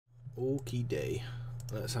Okie day.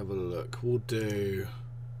 Let's have a look. We'll do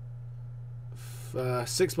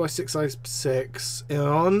 6x6x6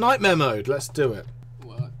 on nightmare mode. Let's do it.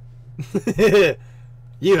 What?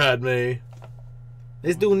 You heard me.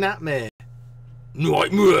 Let's do nightmare.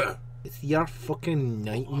 Nightmare. It's your fucking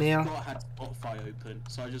nightmare. I forgot I had Spotify open,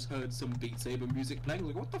 so I just heard some Beat Saber music playing. I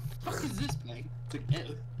was like, what the fuck is this playing?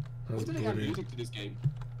 What do they have music to this game?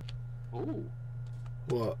 Oh.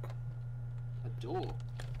 What? A door.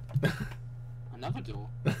 Another door.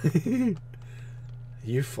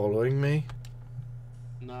 You following me?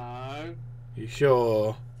 No. You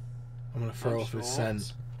sure? I'm gonna throw off his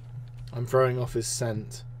scent. I'm throwing off his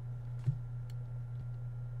scent.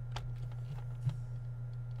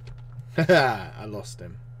 Haha, I lost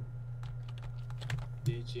him.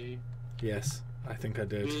 Did you? Yes, I think I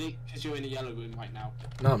did. Really? Because you're in a yellow room right now.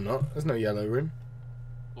 No, I'm not. There's no yellow room.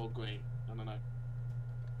 Or green. I don't know.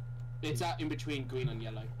 It's out in between green and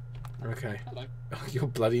yellow. Okay. Hello. Oh, you're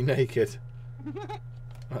bloody naked.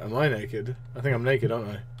 Am I naked? I think I'm naked, aren't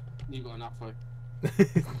I? You got an afro.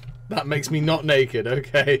 That makes me not naked,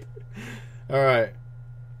 okay. Alright.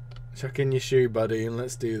 Chuck in your shoe, buddy, and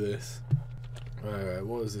let's do this. Alright,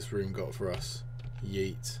 what has this room got for us?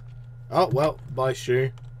 Yeet. Oh, well, bye, shoe.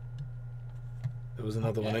 There was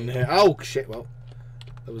another one in here. Oh, shit, well.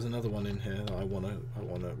 There was another one in here that I wanna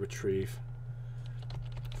retrieve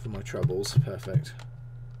for my troubles. Perfect.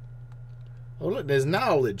 Oh, look, there's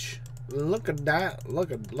knowledge. Look at that.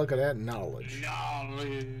 Look at that knowledge.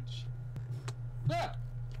 Knowledge. Yeah.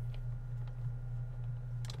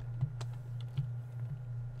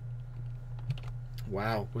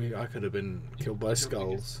 Wow, I could have been killed by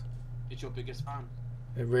skulls. It's your biggest fan.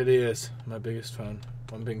 It really is my biggest fan.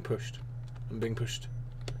 I'm being pushed. I'm being pushed.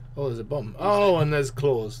 Oh, there's a bomb. Oh, and there's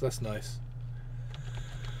claws. That's nice.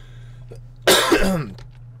 Oh,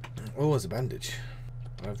 there's a bandage.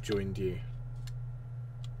 I've joined you.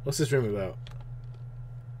 What's this room about?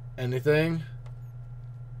 Anything?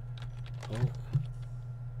 Oh,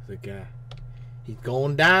 the guy. He's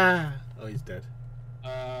gonna die. Oh, he's dead.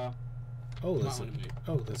 Oh, there's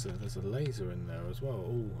a laser in there as well.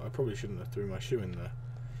 Oh, I probably shouldn't have threw my shoe in there.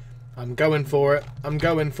 I'm going for it. I'm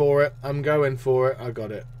going for it. I'm going for it. I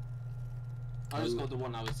got it. I just got the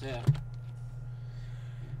one I was here.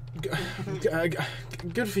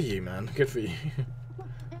 Good for you, man. Good for you.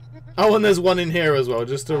 Oh, and there's one in here as well,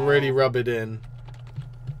 just to really rub it in.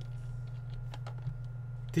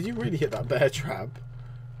 Did you really hit that bear trap?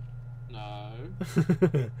 No.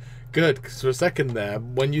 Good, because for a second there,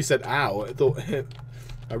 when you said "ow," I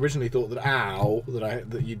originally thought that "ow"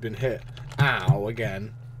 that you'd been hit. Ow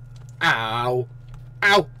again. Ow.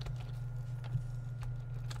 Ow.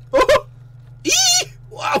 Oh! Eee!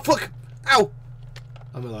 Wow! Fuck! Ow!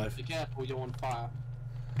 I'm alive. Be careful, you're on fire.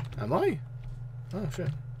 Am I? Oh shit.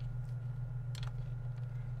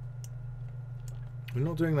 We're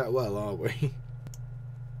not doing that well, are we?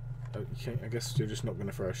 Okay, I guess you're just not going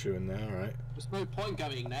to throw a shoe in there, alright? There's no point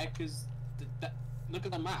going there, because look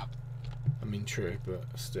at the map. I mean, true,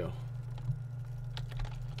 but still.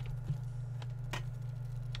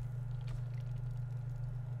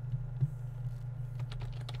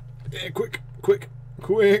 Yeah, quick, quick,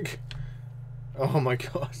 quick! Oh my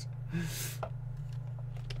god.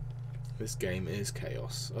 This game is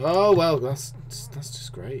chaos. Oh well, that's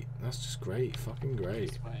just great. That's just great. Fucking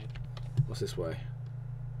great. What's this way?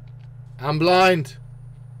 I'm blind.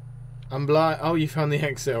 I'm blind. Oh, you found the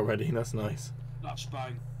exit already. That's nice. That's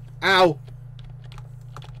fine. Ow!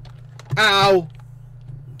 Ow!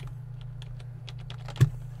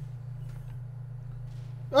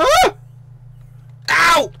 Ah!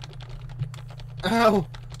 Ow! Ow!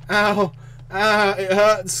 Ow! Ah! It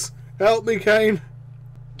hurts. Help me, Kane.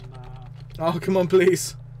 Oh, come on,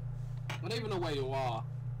 please. I don't even know where you are.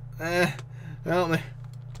 Help me.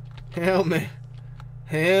 Help me.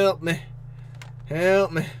 Help me.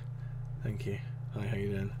 Help me. Thank you. Hi, how you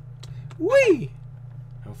doing? Whee!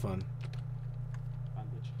 How fun.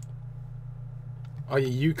 Bandage. Oh,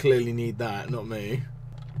 you clearly need that, not me.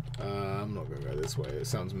 I'm not going to go this way. It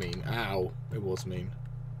sounds mean. Ow. It was mean.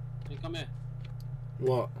 Hey, come here.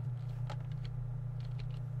 What?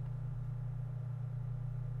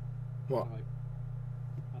 What?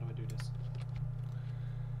 How do I do this?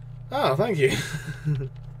 Oh, thank you.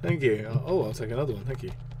 Thank you. Oh, I'll take another one. Thank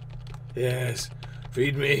you. Yes.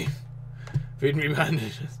 Feed me. Feed me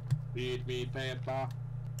bandages. Feed me, paper.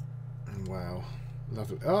 Wow.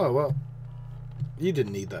 Lovely. Oh, well. You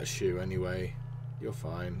didn't need that shoe anyway. You're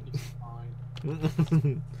fine. It's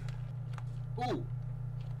fine. Ooh.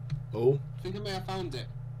 Oh? I think I may have found it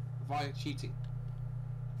via cheating.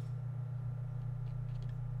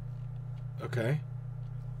 Okay.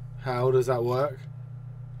 How does that work?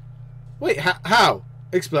 Wait, how?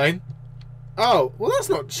 Explain. Oh, well that's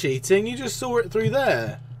not cheating. You just saw it through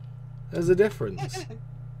there. There's a difference.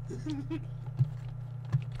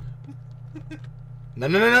 No,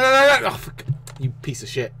 no, no, no, no, no, no. Oh, fuck. You piece of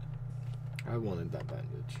shit. I wanted that bandage.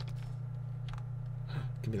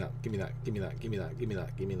 Give me that, give me that, give me that, give me that, give me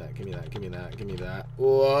that, give me that, give me that, give me that, give me that.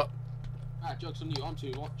 Oh. Ah, joke's on you, I'm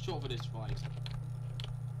too short for this fight.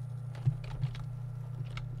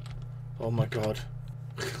 Oh my god.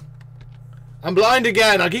 I'm blind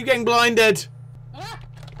again! I keep getting blinded! Ah!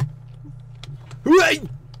 Hooray!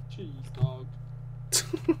 Cheese dog.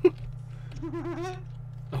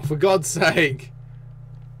 Oh, for God's sake!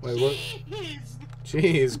 Wait, what?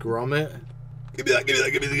 Jeez, Gromit. Give me that, give me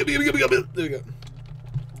that, give me that, give me that, give me that, give me that. There we go.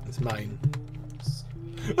 It's mine.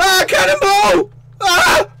 Ah, cannonball!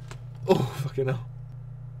 Ah! Oh, fucking hell.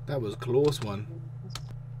 That was a close one.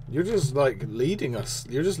 You're just, like, leading us.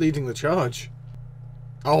 You're just leading the charge.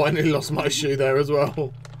 Oh, I nearly lost my shoe there as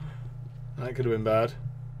well. That could have been bad.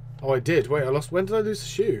 Oh, I did. Wait, I lost... When did I lose the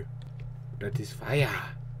shoe? That is fire.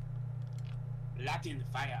 Latin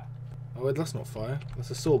fire. Oh, wait, that's not fire. That's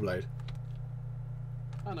a saw blade.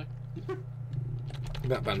 I know.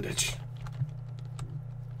 That bandage.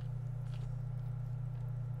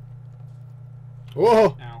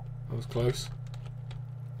 Whoa! Ow. That was close.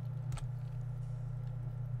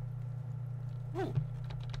 Ooh.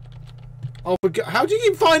 Oh, how do you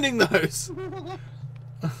keep finding those?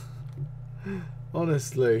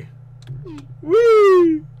 Honestly.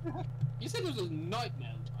 Woo! You said it was a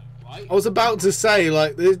nightmare type, right? I was about to say,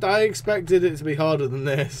 like, I expected it to be harder than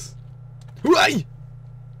this. Hooray!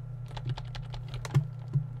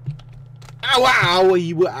 Ow, ow,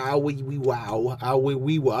 ow, wow, ow,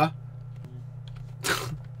 we were.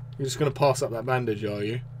 You're just gonna pass up that bandage, are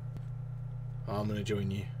you? Oh, I'm gonna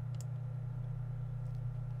join you.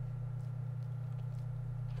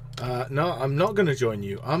 No, I'm not gonna join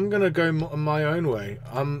you. I'm gonna go my own way.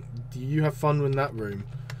 You have fun in that room.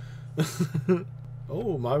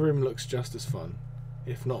 Oh, my room looks just as fun,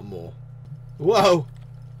 if not more. Whoa!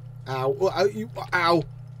 Ow! Ow! You! Ow!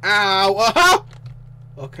 Ow! Ah!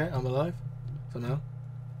 Okay, I'm alive. For now.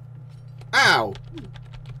 Ow!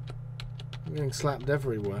 I'm getting slapped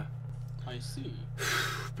everywhere. I see.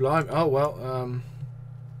 Blimey. Oh well.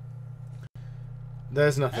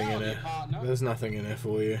 There's nothing in it. There's nothing in it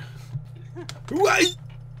for you. Wait!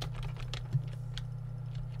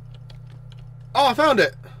 Oh, I found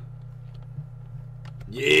it!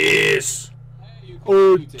 Yes! Hey,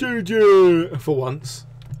 Oh, GG! For once.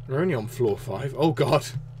 We're only on floor 5. Oh, God.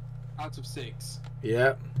 Out of 6.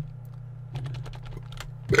 Yeah.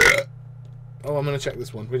 Oh, I'm going to check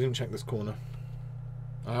this one. We didn't check this corner.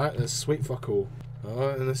 Alright, there's sweet fuck all.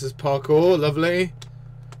 Alright, and this is parkour. Lovely.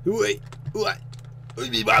 Wait. Wait. Oh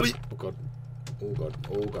god. Oh god.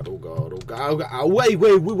 Oh god. Oh god. Oh god. Oh, wait.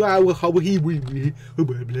 Wow. How he I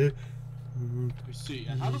see.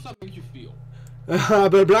 And how does that make you feel?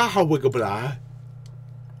 blah blah. How wiggle blah.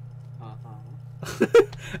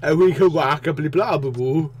 A wiggle whack a blah blah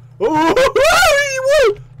boo. Oh.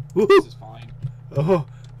 This is fine. Oh.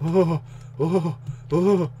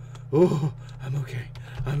 I'm okay.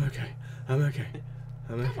 I'm okay. I'm okay.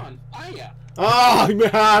 I'm okay. Come on, fire. Oh,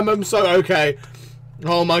 I'm so okay.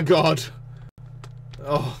 Oh my god.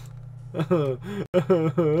 Oh. Oh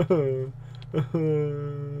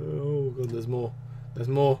god, there's more. There's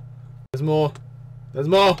more. There's more. There's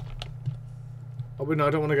more. Oh wait, no, I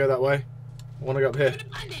don't want to go that way. I want to go up here.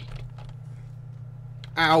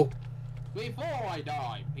 Ow. Before I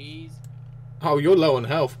die, please. Oh, you're low on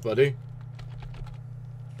health, buddy.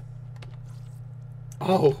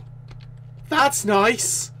 Oh. That's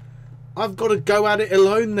nice. I've got to go at it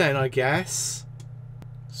alone then, I guess.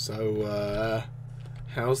 So,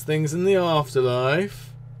 how's things in the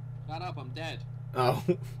afterlife? Shut up, I'm dead. Oh.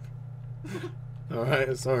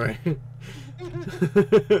 Alright, sorry.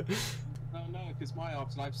 No, because my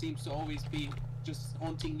afterlife seems to always be just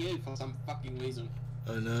haunting you for some fucking reason.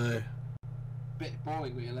 I know. Bit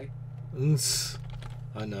boring, really.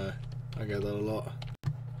 I know. I get that a lot.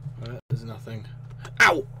 Alright, there's nothing.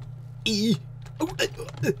 Ow! E! Okay,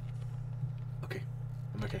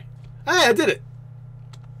 I'm okay. Hey, I did it!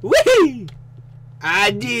 Whee! I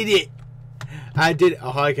did it! I did it! Oh,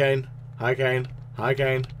 hi, Kane. Hi, Kane. Hi,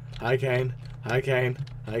 Kane. Hi, Kane. Hi, Kane.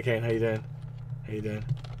 Hi, Kane. How you doing? How you doing?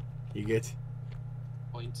 You good?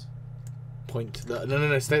 Point. Point.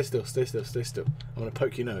 No. Stay still. Stay still. Stay still. I'm gonna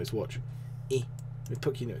poke your nose. Watch. Let me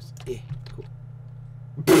poke your nose. Cool.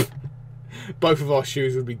 Both of our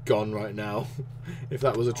shoes would be gone right now if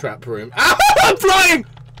that was a trap room. Ow! I'm flying!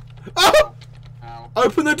 Oh! Ow.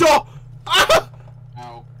 Open the door! Ah!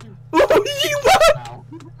 Ow.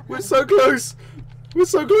 We're so close. We're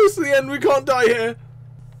so close to the end. We can't die here.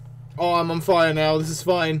 Oh, I'm on fire now. This is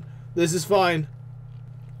fine. This is fine.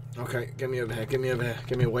 Okay, get me over here. Get me over here.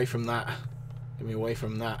 Get me away from that. Get me away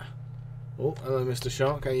from that. Oh, hello, Mr.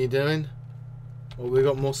 Shark. How you doing? Oh, we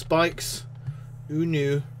got more spikes. Who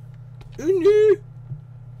knew? Who knew?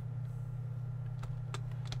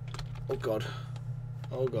 Oh god.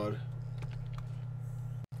 Oh god.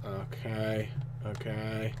 Okay.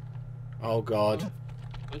 Okay. Oh god. Oh,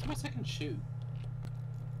 where's my second shoe?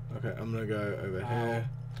 Okay, I'm gonna go over here.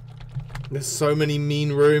 There's so many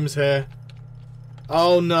mean rooms here.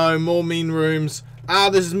 Oh no, more mean rooms. Ah,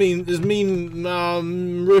 this is mean. There's mean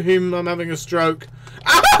room. I'm having a stroke.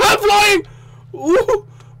 Ah, I'm flying! Ooh,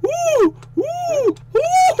 ooh, ooh,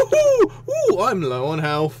 ooh, ooh. I'm low on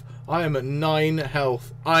health. I am at 9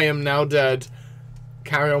 health. I am now dead.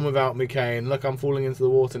 Carry on without me, Kane. Look, I'm falling into the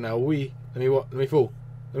water now. Let me what? Let me fall.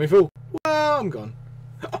 Let me fall. Well, I'm gone.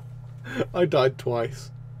 I died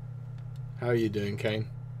twice. How are you doing, Kane?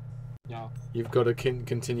 Yeah. You've got to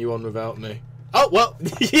continue on without me. Oh, well,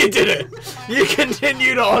 you did it. You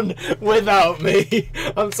continued on without me.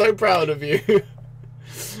 I'm so proud of you.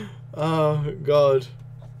 Oh, God.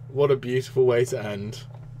 What a beautiful way to end.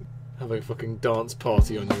 Have a fucking dance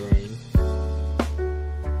party on your own.